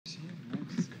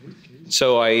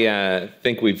So I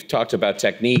think we've talked about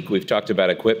technique, we've talked about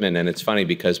equipment, and it's funny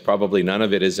because probably none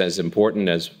of it is as important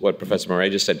as what Professor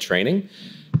Moret just said, training,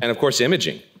 and of course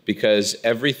imaging, because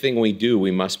everything we do,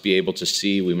 we must be able to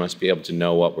see, we must be able to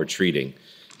know what we're treating.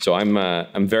 So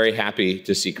I'm very happy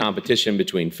to see competition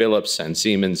between Philips and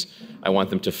Siemens. I want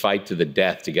them to fight to the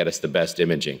death to get us the best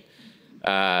imaging.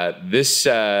 This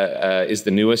is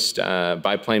the newest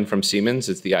biplane from Siemens.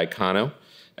 It's the icono,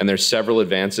 and there's several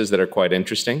advances that are quite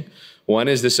interesting. One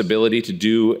is this ability to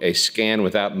do a scan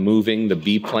without moving the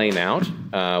B-plane out,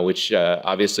 which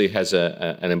obviously has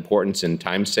an importance in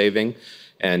time saving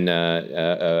and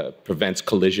prevents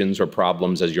collisions or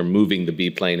problems as you're moving the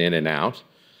B-plane in and out.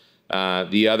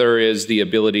 The other is the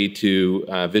ability to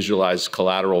visualize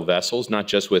collateral vessels, not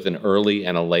just with an early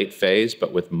and a late phase,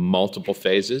 but with multiple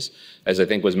phases. As I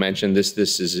think was mentioned, this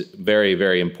is very,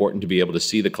 very important to be able to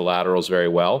see the collaterals very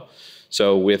well.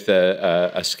 So with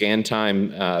a scan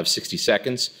time of 60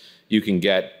 seconds, you can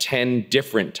get 10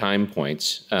 different time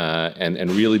points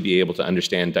and really be able to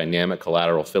understand dynamic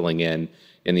collateral filling in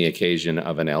the occasion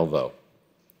of an elbow.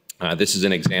 This is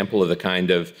an example of the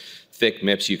kind of thick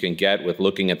MIPS you can get with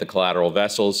looking at the collateral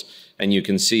vessels. And you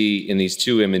can see in these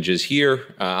two images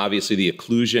here, obviously the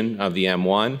occlusion of the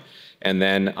M1. And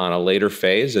then on a later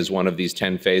phase, as one of these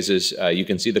 10 phases, you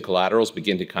can see the collaterals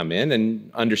begin to come in and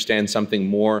understand something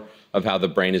more of how the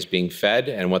brain is being fed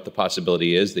and what the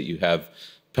possibility is that you have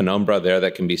penumbra there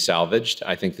that can be salvaged.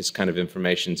 I think this kind of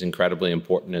information is incredibly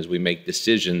important as we make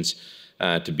decisions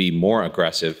to be more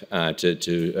aggressive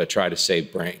to try to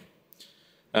save brain.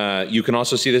 You can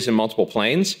also see this in multiple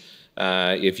planes.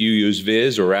 If you use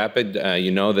VIS or RAPID,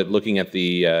 you know that looking at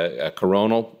the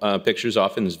coronal pictures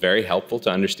often is very helpful to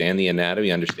understand the anatomy,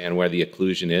 understand where the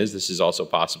occlusion is. This is also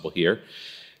possible here.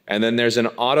 And then there's an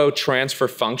auto transfer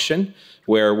function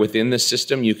where within the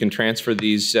system you can transfer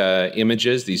these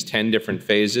images, these 10 different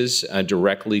phases,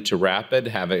 directly to RAPID,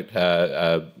 have it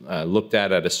looked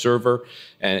at a server,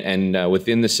 and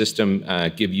within the system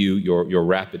give you your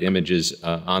RAPID images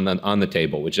on the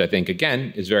table, which I think,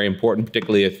 again, is very important,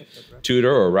 particularly if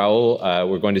Tudor or Raul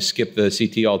we're going to skip the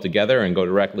CT altogether and go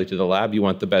directly to the lab. You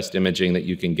want the best imaging that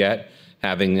you can get.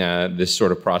 Having this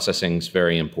sort of processing is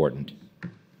very important.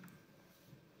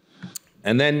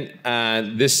 And then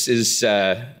this is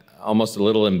almost a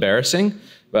little embarrassing,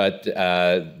 but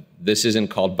this isn't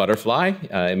called butterfly.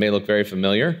 It may look very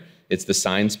familiar. It's the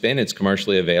sign spin. It's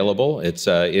commercially available. It's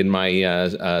in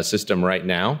my system right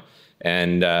now.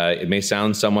 And it may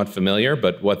sound somewhat familiar,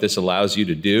 but what this allows you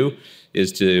to do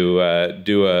is to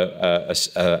do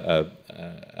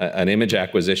an image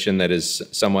acquisition that is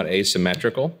somewhat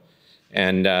asymmetrical.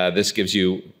 And this gives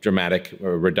you dramatic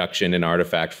reduction in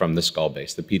artifact from the skull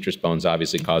base. The petrous bones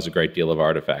obviously cause a great deal of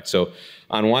artifact. So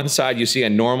on one side, you see a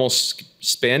normal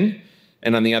spin,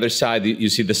 and on the other side, you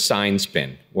see the sign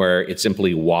spin, where it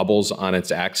simply wobbles on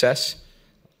its axis,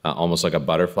 almost like a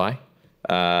butterfly,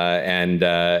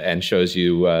 and shows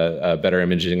you better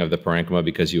imaging of the parenchyma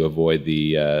because you avoid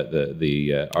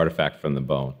the artifact from the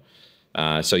bone.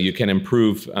 So you can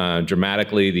improve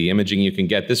dramatically the imaging you can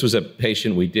get. This was a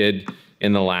patient we did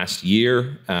in the last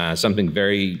year, something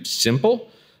very simple,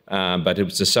 but it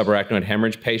was a subarachnoid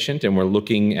hemorrhage patient, and we're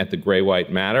looking at the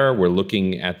gray-white matter. We're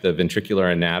looking at the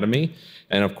ventricular anatomy.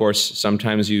 And of course,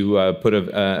 sometimes you put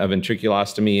a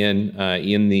ventriculostomy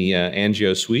in the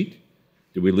angio suite.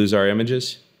 Did we lose our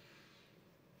images?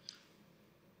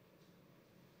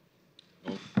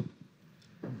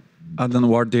 I don't know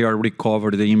where they are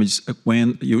recovered, the images.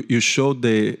 When you showed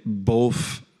the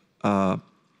both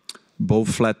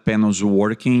flat panels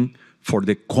working for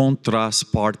the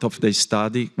contrast part of the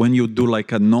study, when you do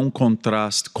like a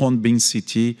non-contrast cone-beam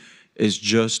CT, it's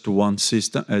just one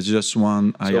system, it's just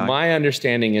one II. So my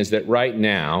understanding is that right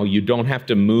now, you don't have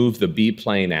to move the B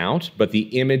plane out, but the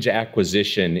image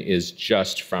acquisition is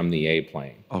just from the A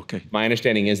plane. Okay. My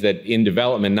understanding is that in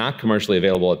development, not commercially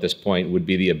available at this point, would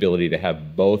be the ability to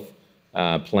have both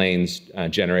planes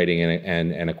generating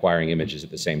and acquiring images at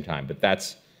the same time. But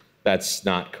that's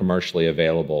not commercially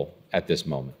available at this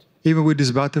moment. Even with this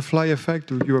butterfly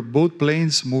effect, you have both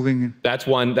planes moving. That's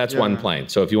one plane.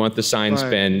 So if you want the sign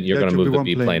spin, you're going to move the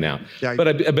B plane out. Yeah,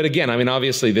 but again, I mean,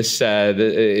 obviously, this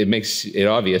it makes it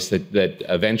obvious that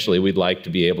eventually we'd like to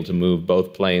be able to move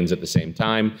both planes at the same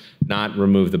time, not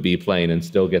remove the B plane and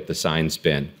still get the sign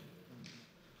spin.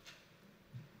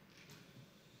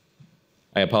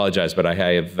 I apologize, but I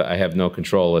have no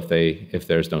control if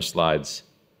there's no slides.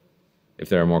 If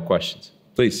there are more questions,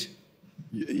 please.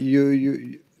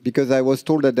 Because I was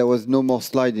told that there was no more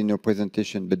slide in your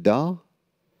presentation, but there are?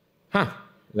 Huh.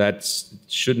 That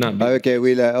should not be. Okay,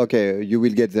 okay, you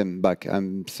will get them back.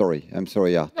 I'm sorry,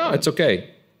 yeah. No, it's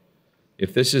okay.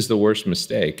 If this is the worst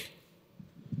mistake,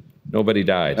 nobody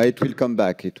died. It will come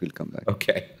back,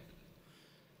 Okay.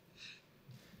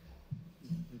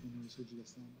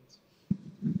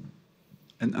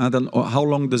 And Adam, how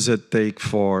long does it take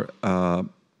for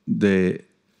the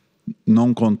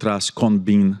non-contrast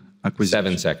con-beam acquisition?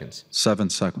 7 seconds. 7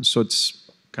 seconds. So it's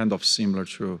kind of similar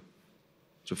to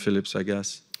Philips, I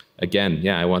guess. Again,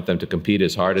 yeah, I want them to compete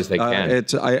as hard as they can.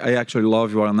 I actually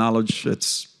love your analogy.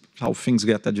 It's how things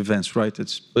get advanced, right?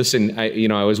 Listen,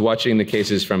 I was watching the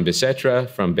cases from Bicêtre,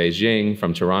 from Beijing,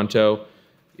 from Toronto.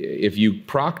 If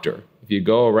you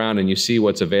go around and you see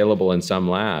what's available in some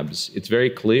labs, it's very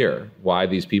clear why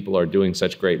these people are doing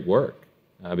such great work,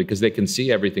 because they can see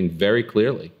everything very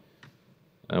clearly.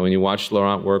 When you watch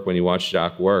Laurent work, when you watch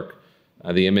Jacques work,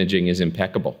 the imaging is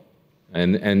impeccable.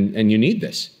 And you need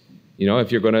this.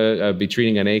 If you're going to be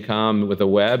treating an ACOM with a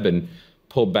web and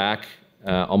pull back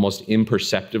almost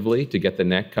imperceptibly to get the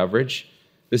neck coverage,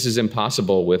 this is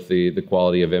impossible with the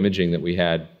quality of imaging that we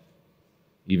had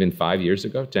even 5 years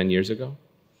ago, 10 years ago.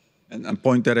 And a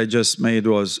point that I just made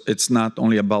was it's not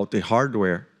only about the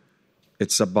hardware,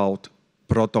 it's about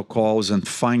protocols and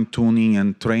fine-tuning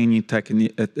and training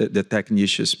the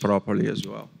technicians properly as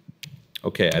well.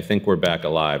 Okay, I think we're back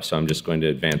alive, so I'm just going to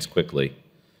advance quickly.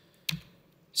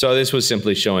 So this was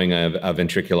simply showing a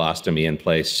ventriculostomy in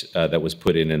place that was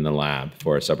put in the lab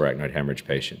for a subarachnoid hemorrhage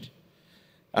patient.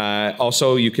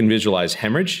 Also, you can visualize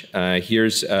hemorrhage.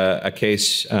 Here's a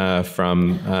case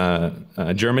from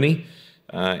Germany,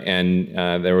 and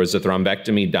there was a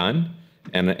thrombectomy done,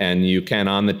 and you can,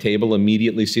 on the table,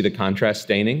 immediately see the contrast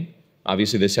staining.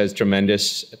 Obviously, this has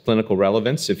tremendous clinical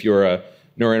relevance. If you're a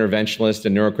neurointerventionalist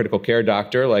and neurocritical care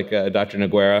doctor like Dr.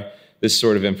 Noguera, this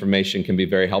sort of information can be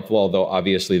very helpful, although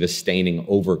obviously the staining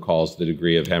overcalls the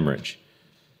degree of hemorrhage.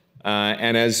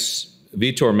 And as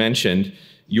Vitor mentioned,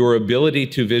 your ability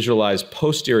to visualize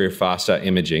posterior fossa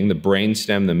imaging, the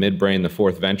brainstem, the midbrain, the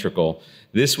fourth ventricle,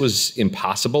 this was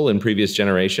impossible in previous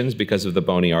generations because of the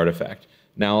bony artifact.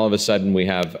 Now all of a sudden we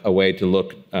have a way to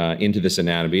look into this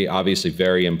anatomy, obviously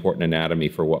very important anatomy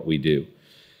for what we do.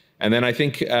 And then I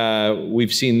think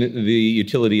we've seen the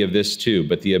utility of this too,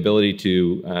 but the ability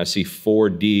to see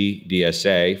 4D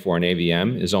DSA for an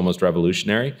AVM is almost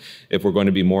revolutionary. If we're going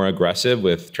to be more aggressive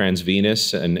with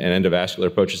transvenous and endovascular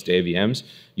approaches to AVMs,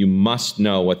 you must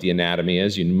know what the anatomy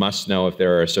is. You must know if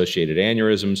there are associated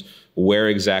aneurysms, where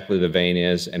exactly the vein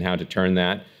is, and how to turn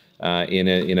that.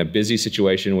 In a busy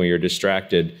situation where you're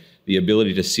distracted, the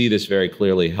ability to see this very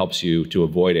clearly helps you to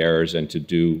avoid errors and to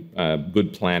do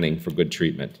good planning for good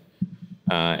treatment.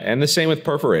 And the same with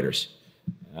perforators.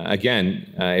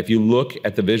 Again, if you look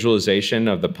at the visualization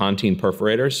of the pontine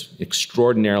perforators,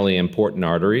 extraordinarily important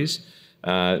arteries,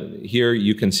 here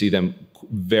you can see them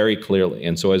very clearly.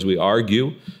 And so as we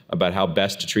argue about how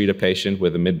best to treat a patient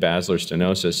with a mid-basilar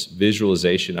stenosis,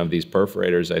 visualization of these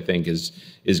perforators, I think,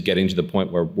 is getting to the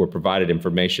point where we're provided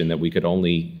information that we could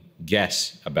only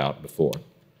guess about before.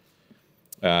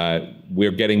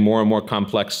 We're getting more and more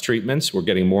complex treatments. We're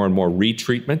getting more and more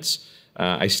retreatments.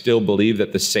 I still believe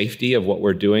that the safety of what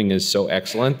we're doing is so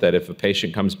excellent that if a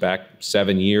patient comes back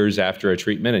 7 years after a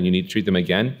treatment and you need to treat them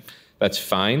again, that's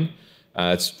fine.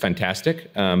 It's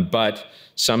fantastic. But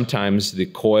sometimes the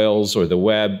coils or the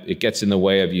web, it gets in the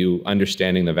way of you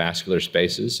understanding the vascular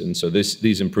spaces. And so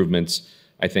these improvements,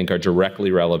 I think, are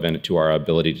directly relevant to our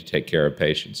ability to take care of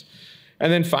patients.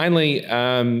 And then finally,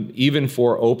 even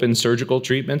for open surgical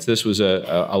treatments, this was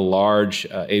a large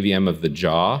AVM of the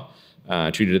jaw,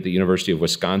 treated at the University of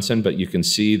Wisconsin, but you can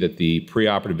see that the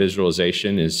preoperative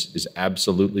visualization is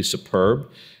absolutely superb.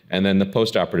 And then the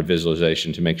postoperative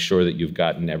visualization to make sure that you've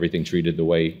gotten everything treated the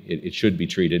way it should be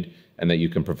treated and that you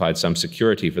can provide some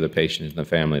security for the patient and the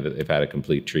family that they've had a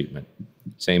complete treatment.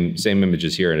 Same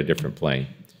images here in a different plane.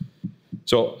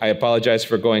 So I apologize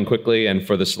for going quickly and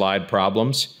for the slide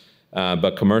problems,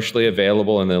 but commercially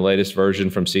available in the latest version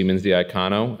from Siemens, the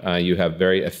icono, you have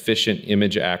very efficient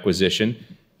image acquisition.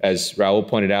 As Raul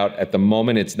pointed out, at the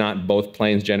moment, it's not both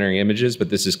planes generating images, but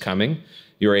this is coming.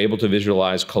 You're able to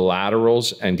visualize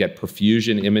collaterals and get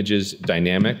perfusion images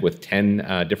dynamic with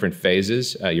 10 different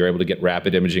phases. You're able to get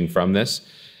rapid imaging from this.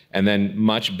 And then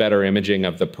much better imaging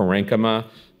of the parenchyma,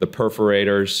 the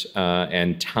perforators,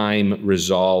 and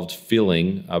time-resolved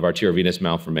filling of arteriovenous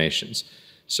malformations.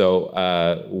 So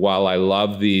while I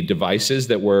love the devices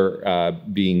that were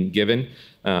being given,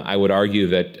 I would argue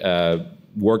that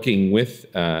working with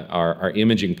our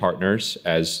imaging partners,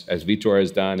 as Vitor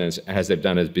has done, as they've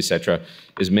done as Bicetra,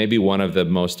 is maybe one of the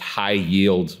most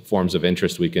high-yield forms of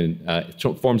interest we can,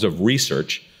 forms of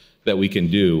research that we can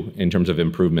do in terms of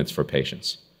improvements for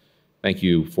patients. Thank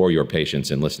you for your patience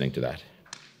in listening to that.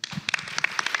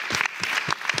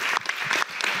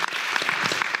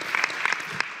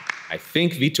 I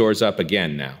think Vitor's up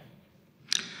again now.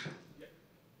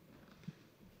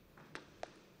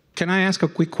 Can I ask a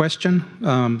quick question?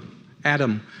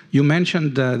 Adam, you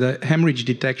mentioned the hemorrhage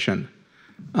detection.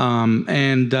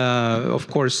 Of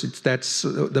course, that's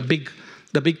the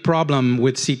big problem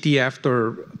with CT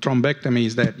after thrombectomy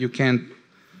is that you can't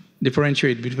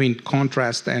differentiate between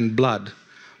contrast and blood.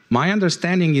 My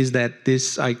understanding is that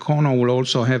this icono will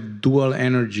also have dual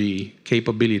energy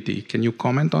capability. Can you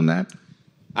comment on that?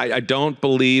 I don't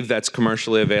believe that's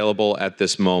commercially available at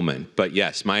this moment, but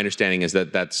yes, my understanding is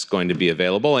that that's going to be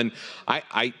available. And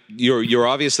you're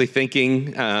obviously thinking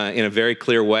in a very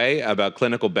clear way about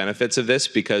clinical benefits of this,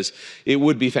 because it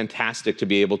would be fantastic to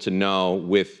be able to know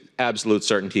with absolute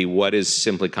certainty what is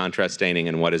simply contrast staining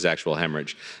and what is actual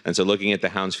hemorrhage. And so looking at the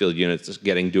Hounsfield units,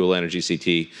 getting dual energy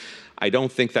CT, I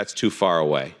don't think that's too far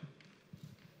away.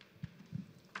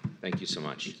 Thank you so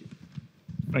much.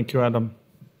 Thank you, Adam.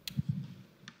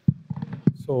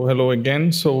 So hello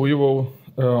again. So we will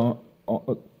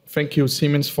thank you,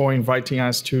 Siemens, for inviting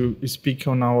us to speak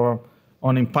on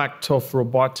impact of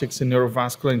robotics in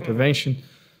neurovascular intervention.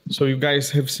 So you guys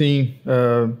have seen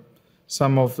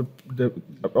some of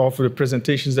the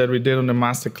presentations that we did on the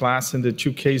master class and the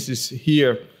two cases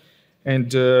here.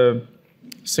 And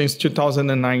since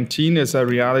 2019 is a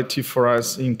reality for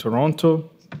us in Toronto.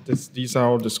 These are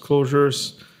all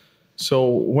disclosures. So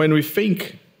when we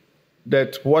think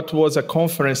that what was a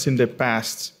conference in the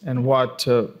past and what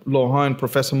Laurent and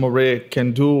Professor Moret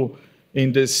can do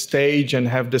in this stage and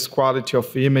have this quality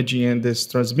of imaging and this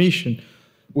transmission,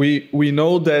 we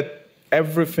know that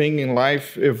everything in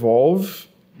life evolves,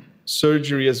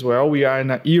 surgery as well. We are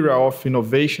in an era of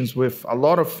innovations with a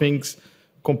lot of things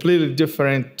completely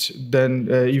different than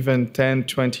even 10,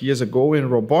 20 years ago. And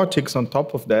robotics on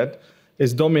top of that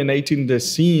is dominating the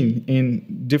scene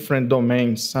in different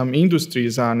domains. Some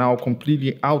industries are now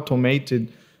completely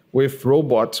automated with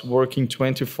robots working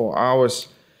 24 hours.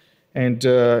 And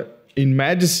in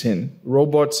medicine,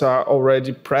 robots are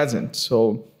already present.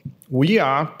 So we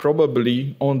are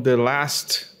probably on the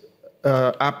last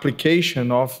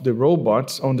application of the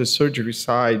robots on the surgery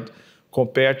side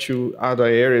compared to other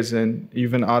areas and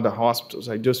even other hospitals.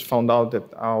 I just found out that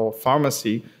our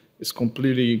pharmacy is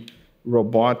completely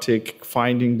robotic,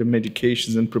 finding the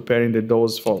medications and preparing the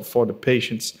dose for the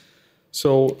patients.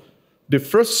 So the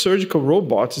first surgical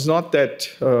robot is not that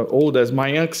old. As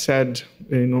Mayank said,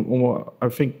 I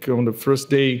think on the first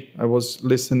day I was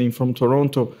listening from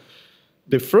Toronto,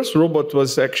 the first robot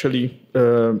was actually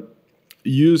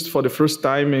used for the first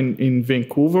time in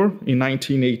Vancouver in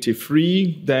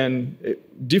 1983. Then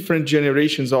different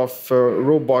generations of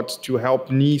robots to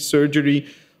help knee surgery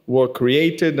were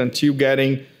created until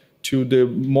getting to the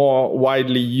more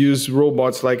widely used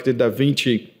robots like the Da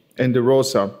Vinci and the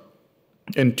Rosa.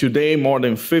 And today, more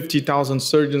than 50,000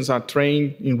 surgeons are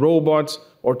trained in robots.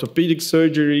 Orthopedic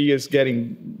surgery is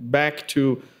getting back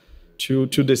to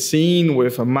the scene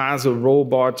with a mass of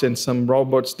robots and some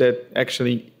robots that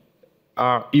actually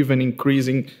are even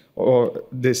increasing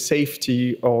the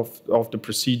safety of the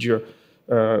procedure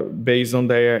based on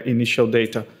their initial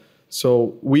data.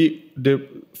 So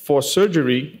for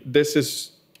surgery, this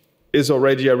is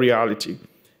already a reality.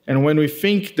 And when we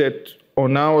think that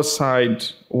on our side,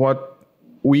 what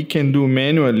we can do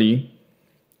manually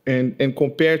and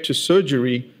compared to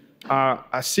surgery are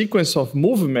a sequence of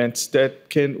movements that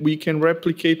we can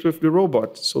replicate with the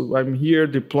robot. So I'm here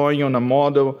deploying on a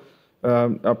model,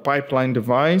 a pipeline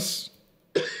device,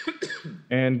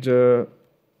 and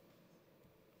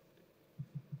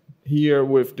here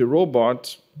with the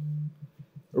robot,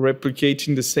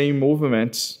 replicating the same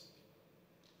movements.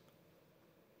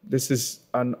 This is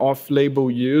an off-label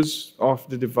use of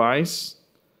the device,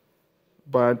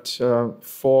 but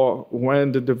for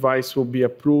when the device will be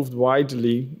approved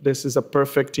widely, this is a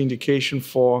perfect indication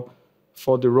for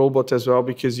the robot as well,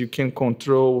 because you can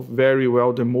control very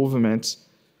well the movements.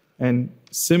 And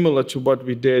similar to what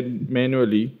we did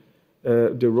manually,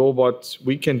 the robot,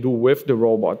 we can do with the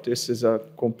robot. This is a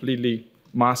completely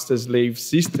master-slave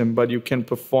system, but you can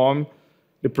perform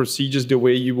the procedures the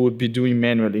way you would be doing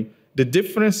manually. The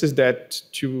difference is that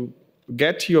to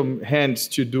get your hands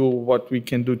to do what we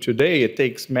can do today, it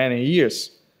takes many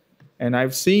years. And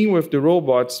I've seen with the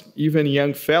robots, even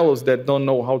young fellows that don't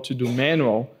know how to do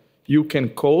manual, you can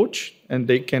coach, and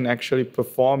they can actually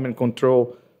perform and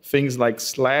control things like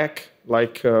slack,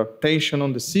 like tension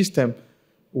on the system,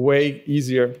 way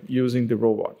easier using the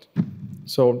robot.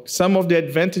 So some of the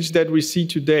advantages that we see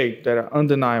today that are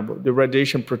undeniable, the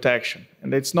radiation protection.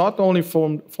 And it's not only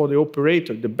for the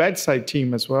operator, the bedside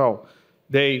team as well.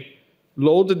 They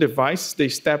load the device, they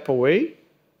step away.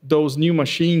 Those new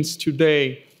machines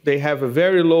today, they have a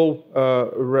very low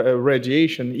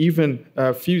radiation, even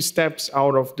a few steps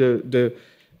out of the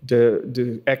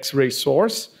X-ray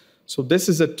source. So this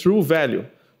is a true value.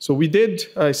 So we did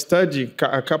a study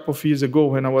a couple of years ago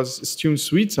when I was still in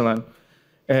Switzerland.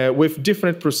 With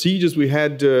different procedures, we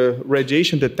had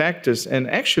radiation detectors, and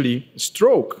actually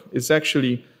stroke is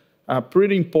actually a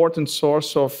pretty important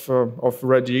source of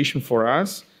radiation for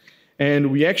us.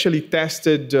 And we actually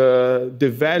tested the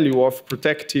value of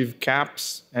protective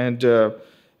caps, and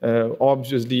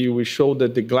obviously we showed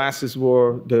that the glasses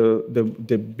were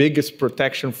the biggest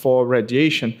protection for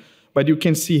radiation. But you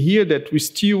can see here that we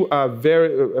still are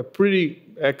pretty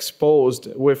exposed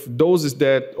with doses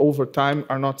that over time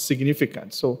are not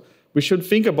significant. So we should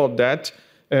think about that.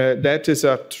 That is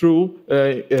a true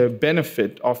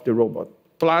benefit of the robot.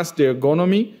 Plus the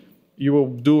ergonomy. You will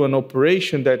do an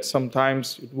operation that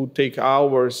sometimes it will take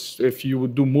hours. If you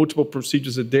would do multiple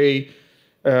procedures a day,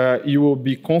 you will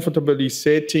be comfortably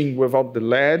sitting without the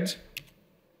lead.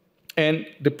 And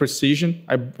the precision,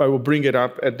 I will bring it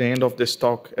up at the end of this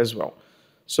talk as well.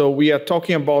 So we are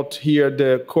talking about here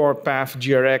the CorePath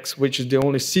GRX, which is the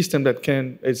only system that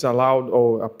is allowed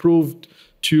or approved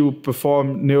to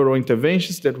perform neuro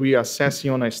interventions that we are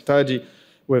assessing on a study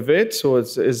with it. So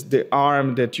it's the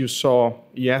arm that you saw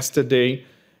yesterday,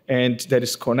 and that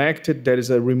is connected. There is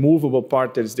a removable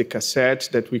part, that is the cassette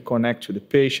that we connect to the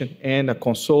patient, and a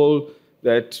console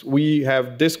that we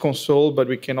have this console, but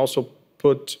we can also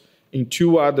put in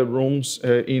 2 other rooms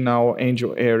in our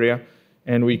angio area,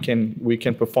 and we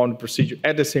can perform the procedure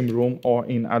at the same room or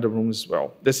in other rooms as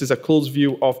well. This is a close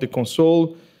view of the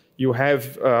console. You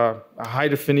have a high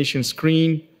definition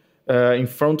screen in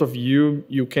front of you.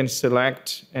 You can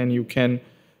select, and you can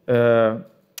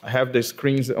have the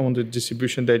screens on the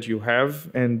distribution that you have.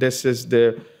 And this is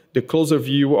the closer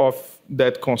view of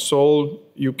that console.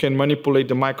 You can manipulate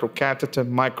the microcatheter,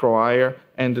 micro-wire,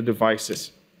 and the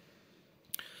devices.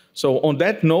 So on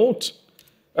that note,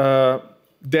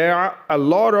 there are a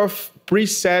lot of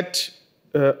preset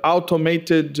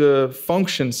automated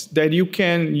functions that you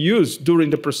can use during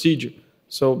the procedure.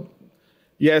 So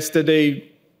yesterday,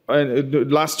 the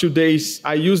last 2 days,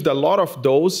 I used a lot of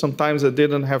those. Sometimes I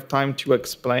didn't have time to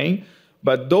explain.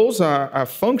 But those are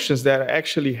functions that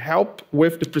actually help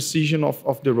with the precision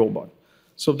of the robot.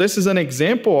 So this is an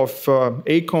example of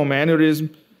ACOM aneurysm.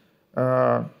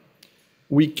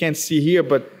 We can't see here,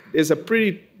 but there's a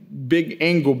pretty big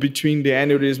angle between the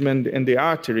aneurysm and the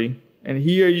artery. And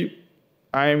here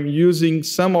I'm using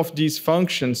some of these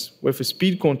functions with a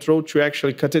speed control to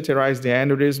actually catheterize the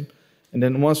aneurysm. And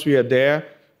then once we are there,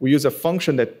 we use a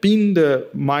function that pins the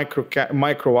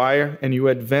micro-wire, and you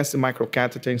advance the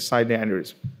microcatheter inside the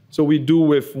aneurysm. So we do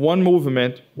with one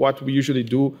movement what we usually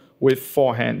do with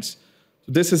 4 hands.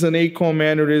 So this is an ACOM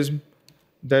aneurysm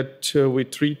that we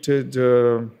treated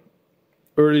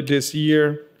early this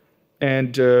year.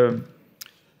 And the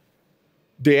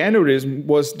aneurysm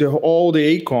was all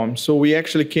the ACOM. So we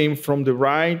actually came from the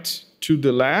right to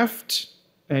the left.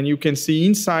 And you can see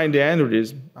inside the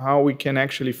aneurysm how we can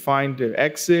actually find the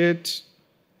exit,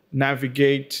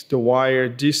 navigate the wire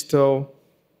distal,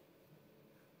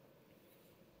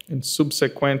 and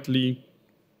subsequently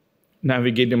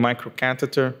navigate the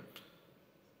microcatheter.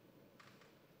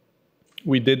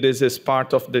 We did this as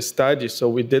part of the study, so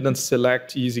we didn't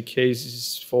select easy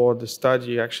cases for the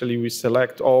study. Actually, we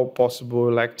select all possible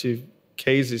elective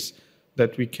cases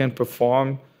that we can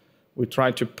perform. We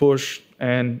try to push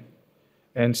and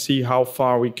see how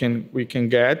far we can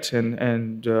get,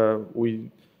 and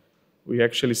we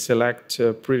actually select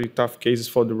pretty tough cases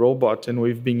for the robot, and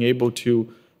we've been able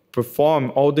to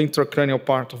perform all the intracranial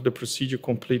part of the procedure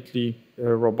completely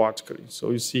robotically.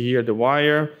 So you see here the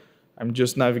wire. I'm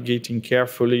just navigating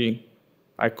carefully.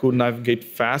 I could navigate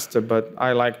faster, but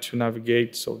I like to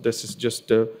navigate, so this is just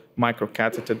the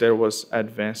microcatheter that was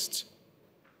advanced.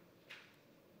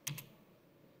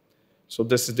 So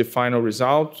this is the final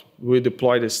result. We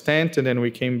deployed a stent, and then we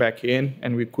came back in,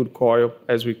 and we could coil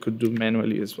as we could do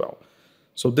manually as well.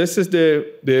 So this is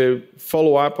the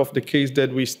follow-up of the case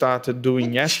that we started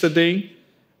doing yesterday.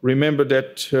 Remember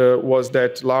that was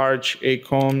that large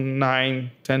ACOM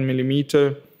 9, 10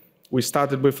 millimeter. We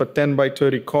started with a 10 by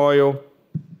 30 coil.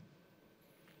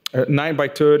 9 by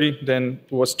 30, then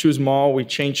it was too small. We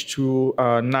changed to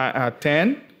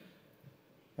 10,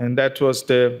 and that was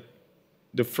the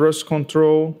first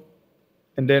control.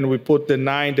 And then we put the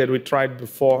 9 that we tried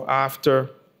before after.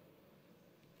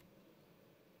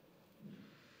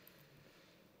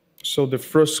 So the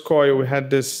first coil, we had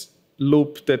this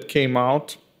loop that came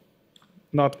out,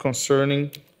 not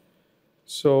concerning.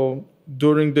 So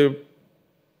during the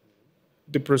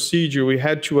procedure, we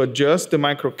had to adjust the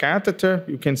microcatheter.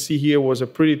 You can see here was a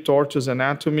pretty tortuous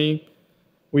anatomy.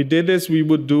 We did this, we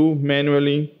would do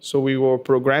manually. So we were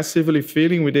progressively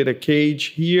filling. We did a cage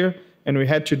here, and we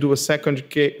had to do a second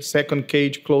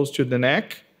cage close to the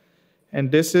neck.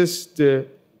 And this is the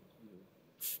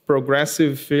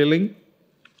progressive filling.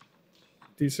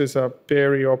 This is a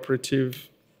perioperative.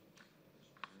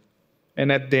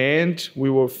 And at the end, we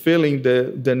were filling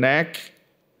the neck.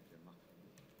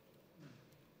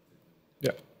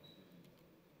 Yeah.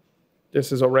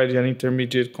 This is already an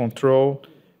intermediate control.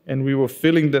 And we were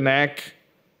filling the neck.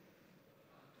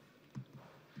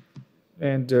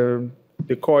 And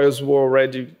the coils were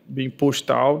already being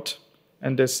pushed out.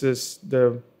 And this is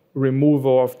the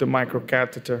removal of the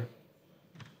microcatheter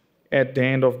at the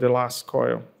end of the last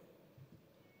coil.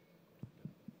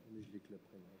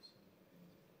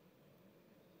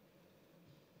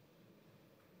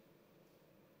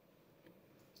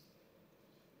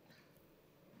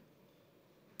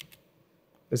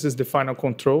 This is the final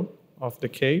control of the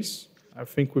case. I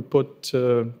think we put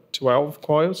 12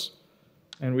 coils,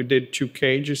 and we did 2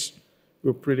 cages.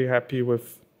 We're pretty happy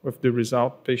with the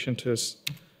result. Patient has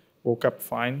woke up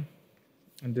fine.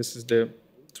 And this is the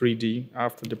 3D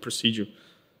after the procedure.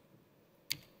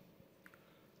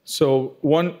 So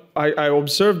I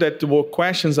observed that there were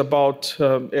questions about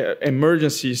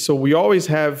emergency. So we always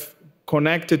have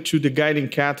connected to the guiding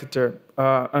catheter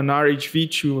an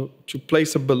RHV to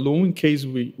place a balloon in case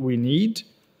we need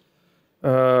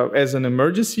as an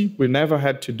emergency. We never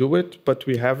had to do it, but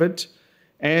we have it.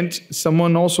 And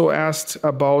someone also asked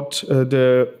about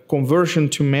the conversion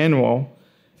to manual.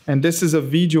 And this is a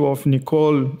video of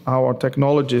Nicole, our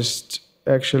technologist,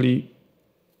 actually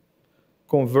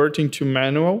converting to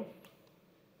manual.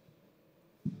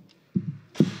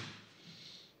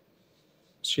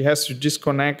 She has to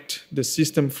disconnect the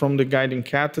system from the guiding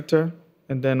catheter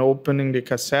and then opening the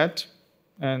cassette,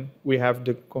 and we have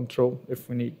the control if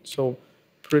we need. So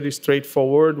pretty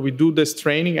straightforward. We do this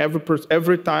training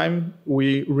every time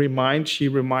we she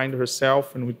reminds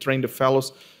herself, and we train the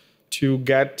fellows to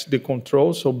get the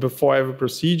control. So before every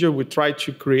procedure, we try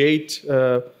to create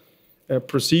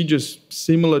procedures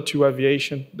similar to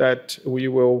aviation that we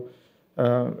will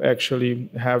actually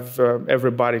have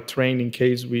everybody trained in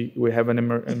case we have an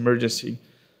emergency.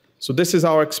 So this is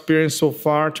our experience so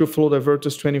far: 2 flow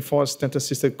diverters, 24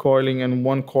 stent-assisted coiling, and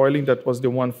 1 coiling. That was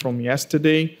the one from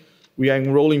yesterday. We are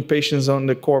enrolling patients on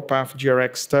the CorePath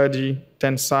GRX study,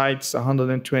 10 sites,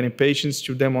 120 patients,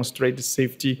 to demonstrate the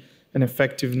safety and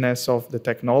effectiveness of the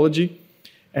technology.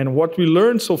 And what we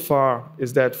learned so far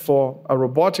is that for a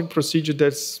robotic procedure,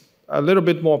 there's a little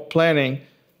bit more planning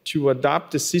to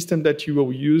adapt the system that you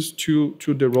will use to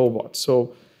the robot.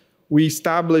 So we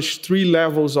established 3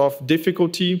 levels of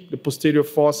difficulty. The posterior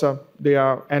fossa, they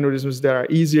are aneurysms that are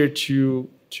easier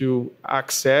to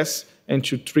access and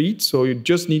to treat. So you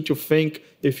just need to think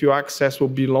if your access will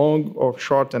be long or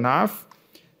short enough.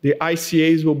 The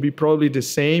ICAs will be probably the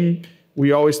same.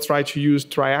 We always try to use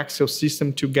triaxial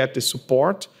system to get the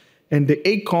support. And the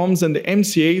ACOMs and the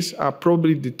MCAs are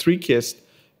probably the trickiest,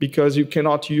 because you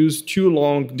cannot use too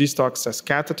long distal access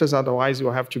catheters, otherwise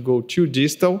you'll have to go too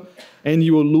distal, and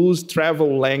you will lose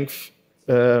travel length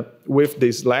with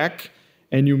this LAC,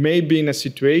 and you may be in a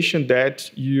situation that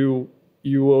you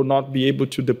will not be able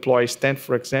to deploy a stent,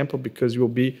 for example, because you will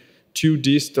be too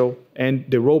distal, and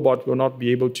the robot will not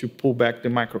be able to pull back the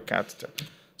microcatheter.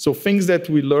 So things that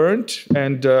we learned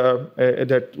and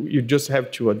that you just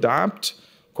have to adapt.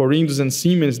 Corindus and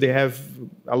Siemens, they have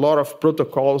a lot of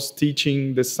protocols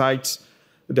teaching the sites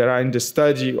that are in the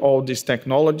study all these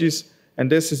technologies. And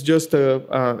this is just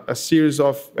a series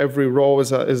of every row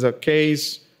is a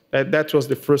case. That was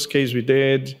the first case we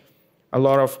did. A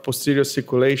lot of posterior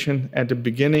circulation at the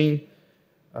beginning.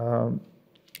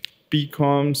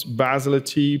 PCOMs, basilar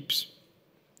tips,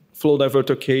 flow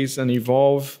diverter case, and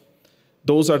evolve.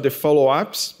 Those are the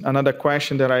follow-ups. Another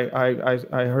question that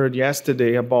I heard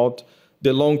yesterday about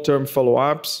the long-term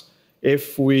follow-ups.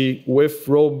 If with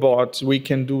robots, we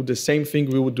can do the same thing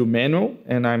we would do manual,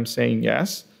 and I'm saying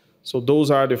yes. So those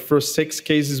are the first 6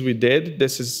 cases we did.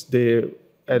 This is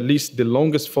at least the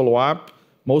longest follow-up,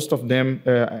 most of them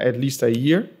at least a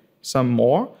year, some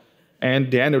more.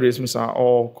 and the aneurysms are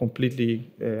all completely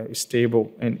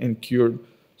stable and cured.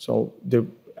 So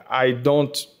I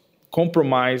don't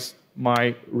compromise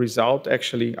my result.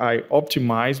 Actually, I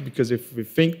optimize, because if we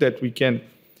think that we can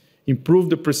improve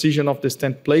the precision of the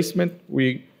stent placement,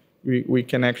 we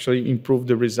can actually improve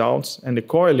the results. And the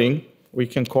coiling, we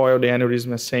can coil the aneurysm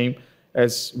the same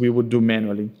as we would do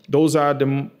manually. Those are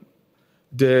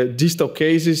the distal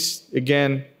cases.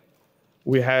 Again,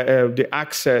 we have the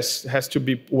access has to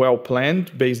be well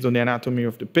planned based on the anatomy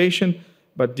of the patient,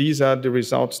 but these are the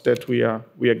results that we are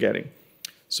getting.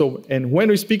 So, and when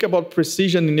we speak about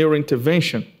precision in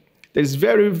neurointervention, there's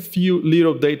very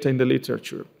little data in the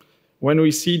literature. When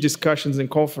we see discussions in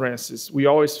conferences, we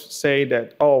always say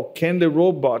that, oh, can the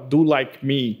robot do like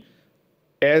me?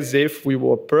 As if we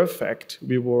were perfect,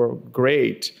 we were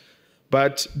great.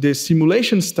 But the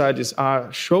simulation studies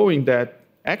are showing that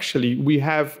actually we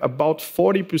have about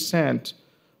 40%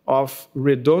 of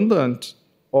redundant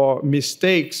or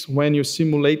mistakes when you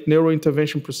simulate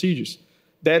neurointervention procedures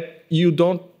that you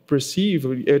don't perceive,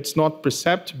 it's not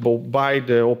perceptible by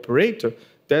the operator,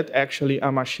 that actually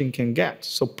a machine can get.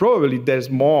 So probably there's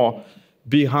more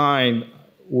behind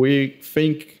we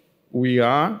think we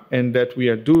are and that we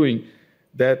are doing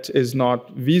that is not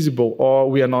visible or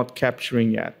we are not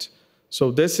capturing yet.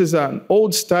 So this is an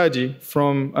old study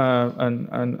from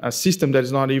a system that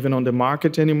is not even on the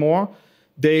market anymore.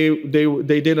 They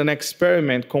did an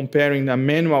experiment comparing a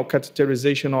manual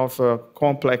catheterization of a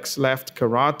complex left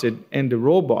carotid and the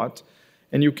robot.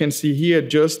 And you can see here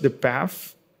just the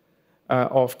path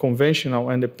of conventional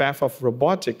and the path of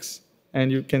robotics.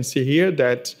 And you can see here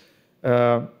that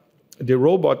the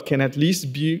robot can at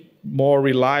least be more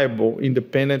reliable,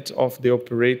 independent of the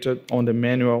operator on the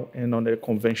manual and on the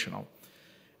conventional.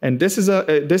 And this is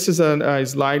a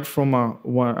slide from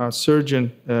a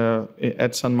surgeon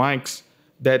at St. Mike's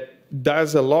that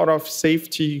does a lot of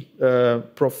safety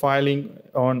profiling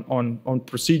on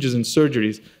procedures and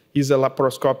surgeries. He's a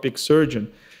laparoscopic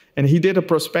surgeon. And he did a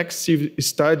prospective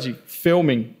study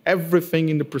filming everything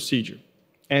in the procedure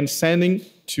and sending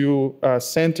to a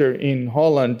center in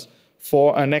Holland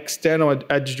for an external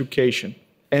adjudication.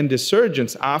 And the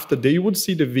surgeons, after, they would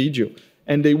see the video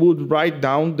and they would write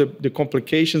down the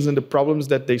complications and the problems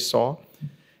that they saw.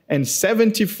 And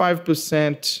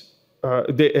 75%,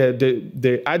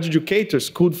 the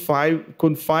adjudicators could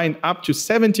find up to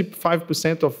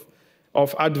 75%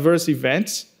 of adverse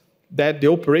events that the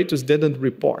operators didn't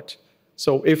report.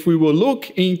 So if we will look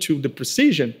into the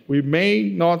precision, we may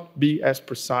not be as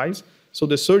precise. So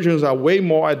the surgeons are way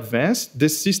more advanced.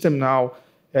 This system now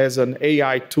has an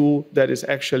AI tool that is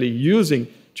actually using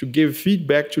to give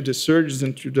feedback to the surgeons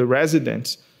and to the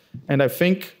residents. And I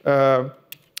think, I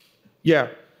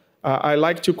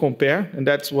like to compare, and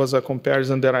that was a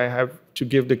comparison that I have to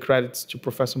give the credits to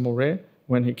Professor Moret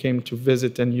when he came to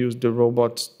visit and use the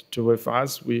robots with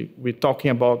us. We're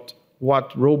talking about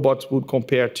what robots would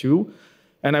compare to.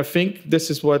 And I think this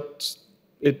is what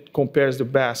it compares the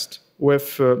best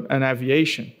with an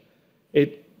aviation.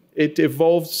 It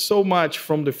evolved so much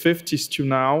from the 50s to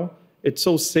now. It's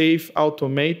so safe,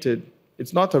 automated.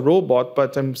 It's not a robot,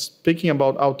 but I'm speaking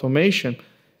about automation.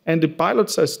 And the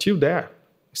pilots are still there.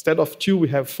 Instead of 2, we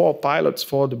have 4 pilots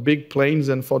for the big planes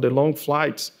and for the long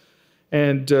flights.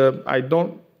 And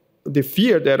the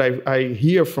fear that I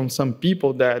hear from some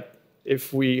people that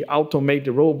if we automate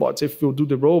the robots, if we'll do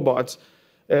the robots,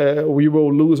 we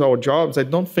will lose our jobs. I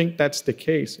don't think that's the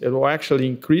case. It will actually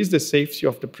increase the safety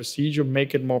of the procedure,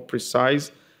 make it more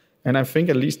precise. And I think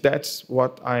at least that's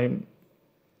what I'm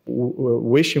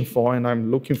wishing for and I'm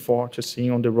looking forward to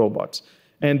seeing on the robots.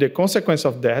 And the consequence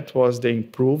of that was the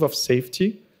improve of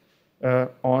safety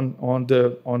on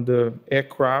the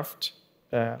aircraft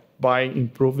by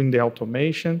improving the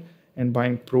automation and by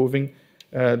improving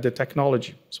the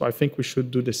technology. So I think we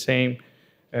should do the same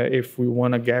if we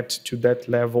want to get to that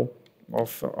level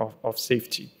of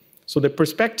safety. So the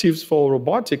perspectives for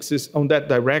robotics is on that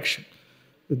direction.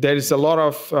 There is a lot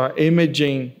of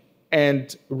imaging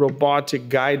and robotic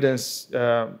guidance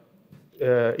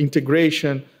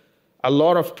integration, a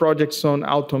lot of projects on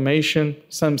automation,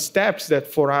 some steps that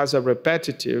for us are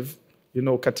repetitive,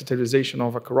 catheterization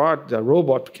of a carotid, a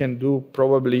robot can do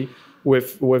probably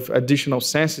with additional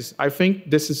senses. I think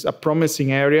this is a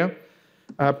promising area.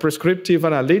 Prescriptive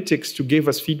analytics to give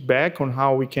us feedback on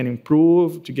how we can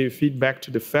improve, to give feedback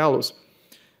to the fellows.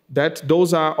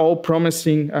 Those are all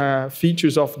promising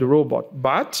features of the robot.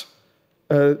 But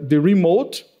the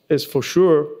remote is for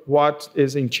sure what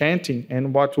is enchanting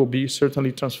and what will be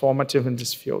certainly transformative in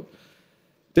this field.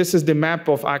 This is the map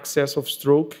of access of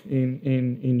stroke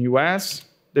in US.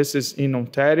 This is in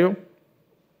Ontario.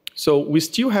 So we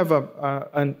still have a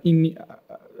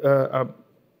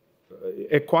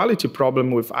quality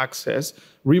problem with access.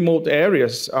 Remote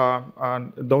areas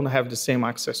don't have the same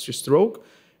access to stroke.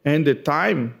 And the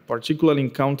time, particularly in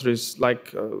countries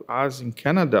like us in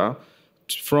Canada,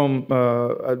 from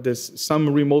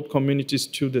some remote communities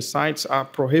to the sites are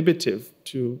prohibitive.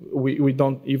 We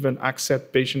don't even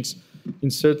accept patients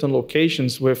in certain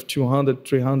locations with 200,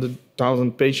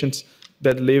 300,000 patients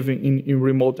that live in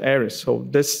remote areas. So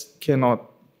this cannot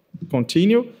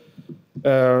continue.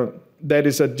 That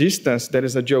is a distance, that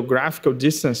is a geographical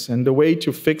distance, and the way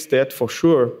to fix that for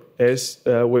sure is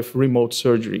with remote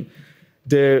surgery.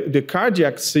 The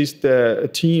cardiac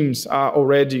teams are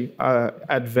already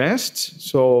advanced,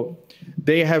 so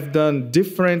they have done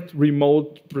different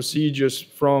remote procedures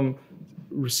from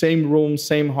same room,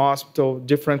 same hospital,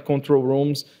 different control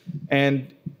rooms.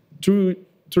 And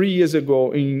 3 years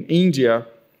ago in India,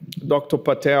 Dr.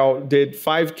 Patel did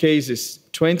 5 cases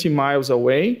 20 miles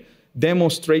away,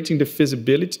 demonstrating the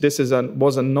feasibility. This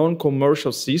was a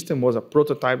non-commercial system, was a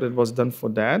prototype that was done for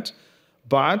that.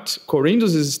 But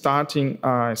Corindus is starting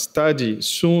a study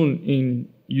soon in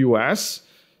US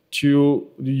to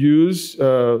use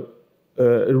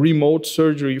remote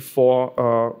surgery for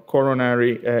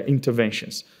coronary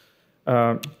interventions.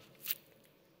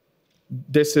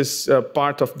 This is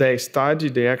part of their study.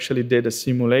 They actually did a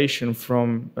simulation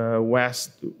from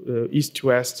east to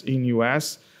west in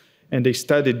US, and they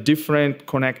studied different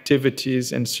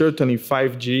connectivities, and certainly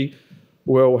 5G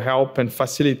will help and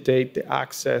facilitate the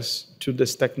access to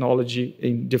this technology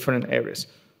in different areas.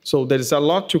 So there is a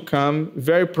lot to come,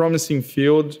 very promising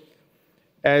field.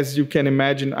 As you can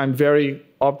imagine, I'm very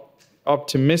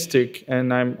optimistic,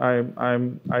 and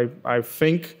I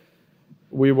think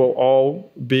we will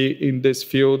all be in this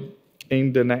field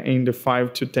in the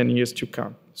 5 to 10 years to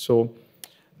come. So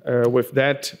with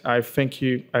that, I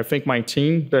thank my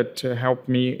team that helped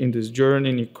me in this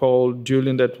journey, Nicole,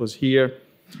 Julian that was here,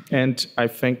 and I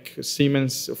thank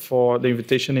Siemens for the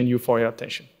invitation and you for your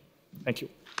attention. Thank you.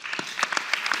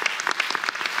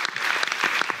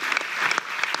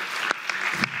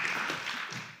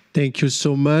 Thank you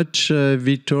so much,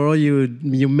 Vitor.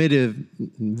 You made a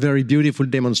very beautiful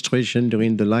demonstration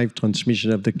during the live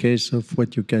transmission of the case of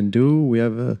what you can do. We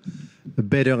have a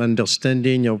better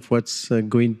understanding of what's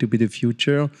going to be the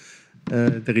future.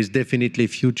 There is definitely a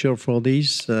future for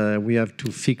this. We have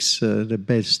to fix the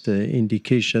best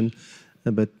indication,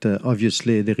 but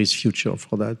obviously there is future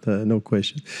for that, no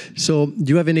question. So do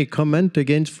you have any comment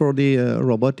again for the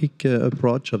robotic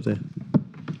approach of the...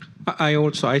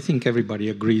 I think everybody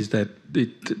agrees that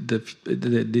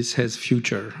this has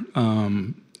future,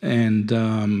 and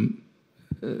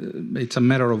it's a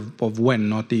matter of when,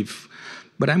 not if.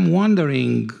 But I'm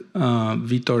wondering,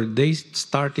 Vitor, they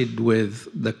started with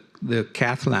the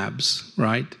cath labs,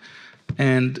 right?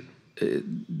 And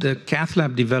the cath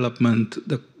lab development,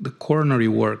 the coronary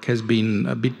work has been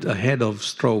a bit ahead of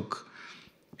stroke,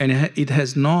 and it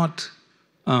has not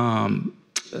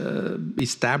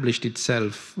established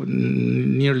itself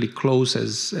nearly close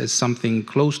as something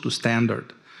close to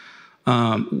standard.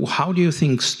 How do you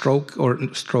think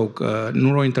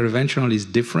neurointerventional is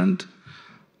different?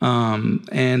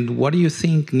 And what do you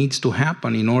think needs to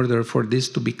happen in order for this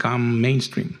to become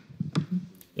mainstream?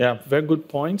 Yeah, very good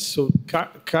points. So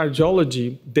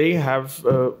cardiology, they have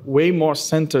way more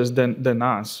centers than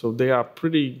us. So they are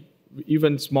pretty,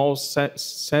 even small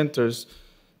centers,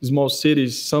 small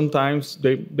cities, sometimes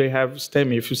they have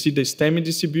STEMI. If you see the STEMI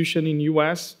distribution in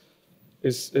US,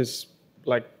 is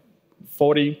like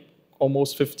 40,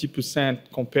 almost 50%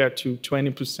 compared to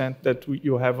 20% that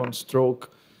you have on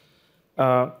stroke.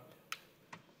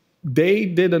 They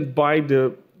didn't buy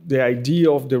the idea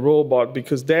of the robot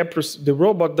because the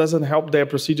robot doesn't help their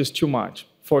procedures too much.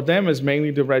 For them, it's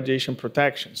mainly the radiation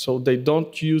protection. So they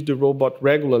don't use the robot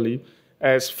regularly.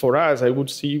 As for us, I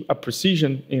would see a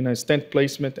precision in a stent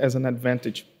placement as an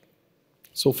advantage.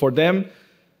 So for them,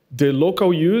 the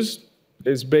local use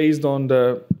is based on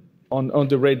the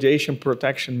radiation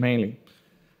protection mainly.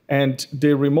 And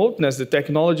the remoteness, the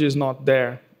technology is not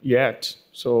there yet.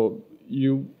 So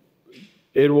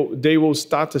they will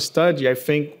start a study. I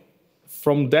think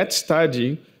from that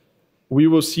study, we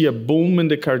will see a boom in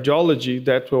the cardiology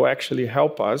that will actually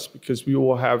help us because we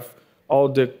will have all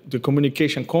the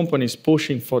communication companies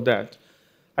pushing for that.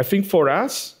 I think for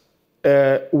us,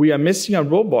 we are missing a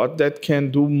robot that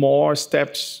can do more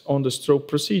steps on the stroke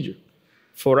procedure.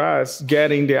 For us,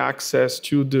 getting the access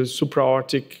to the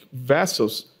supraortic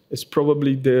vessels is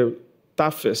probably the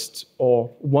toughest or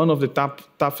one of the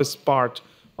toughest part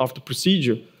of the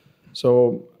procedure.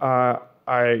 So I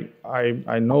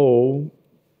know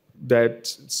that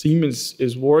Siemens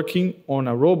is working on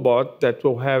a robot that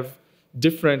will have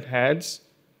different heads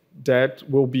that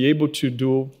will be able to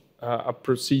do a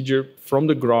procedure from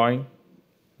the groin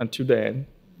until the end.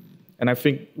 And I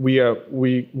think we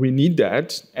need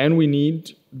that, and we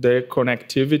need the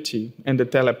connectivity and the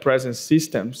telepresence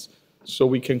systems so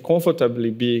we can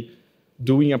comfortably be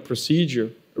doing a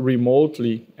procedure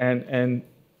remotely and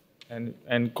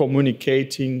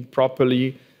communicating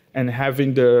properly and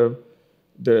having the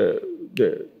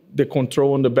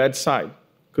control on the bedside.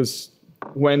 Because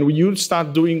when you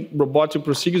start doing robotic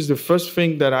procedures, the first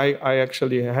thing that I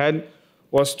actually had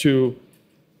was to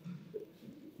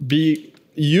be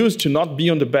used to not be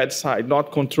on the bedside,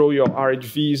 not control your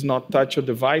RHVs, not touch your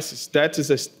devices.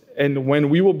 And when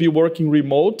we will be working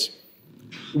remote,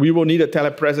 we will need a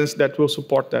telepresence that will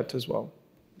support that as well.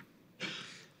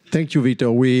 Thank you,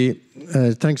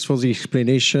 Vitor. Thanks for the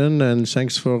explanation, and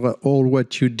thanks for all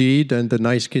what you did and the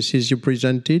nice cases you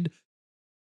presented.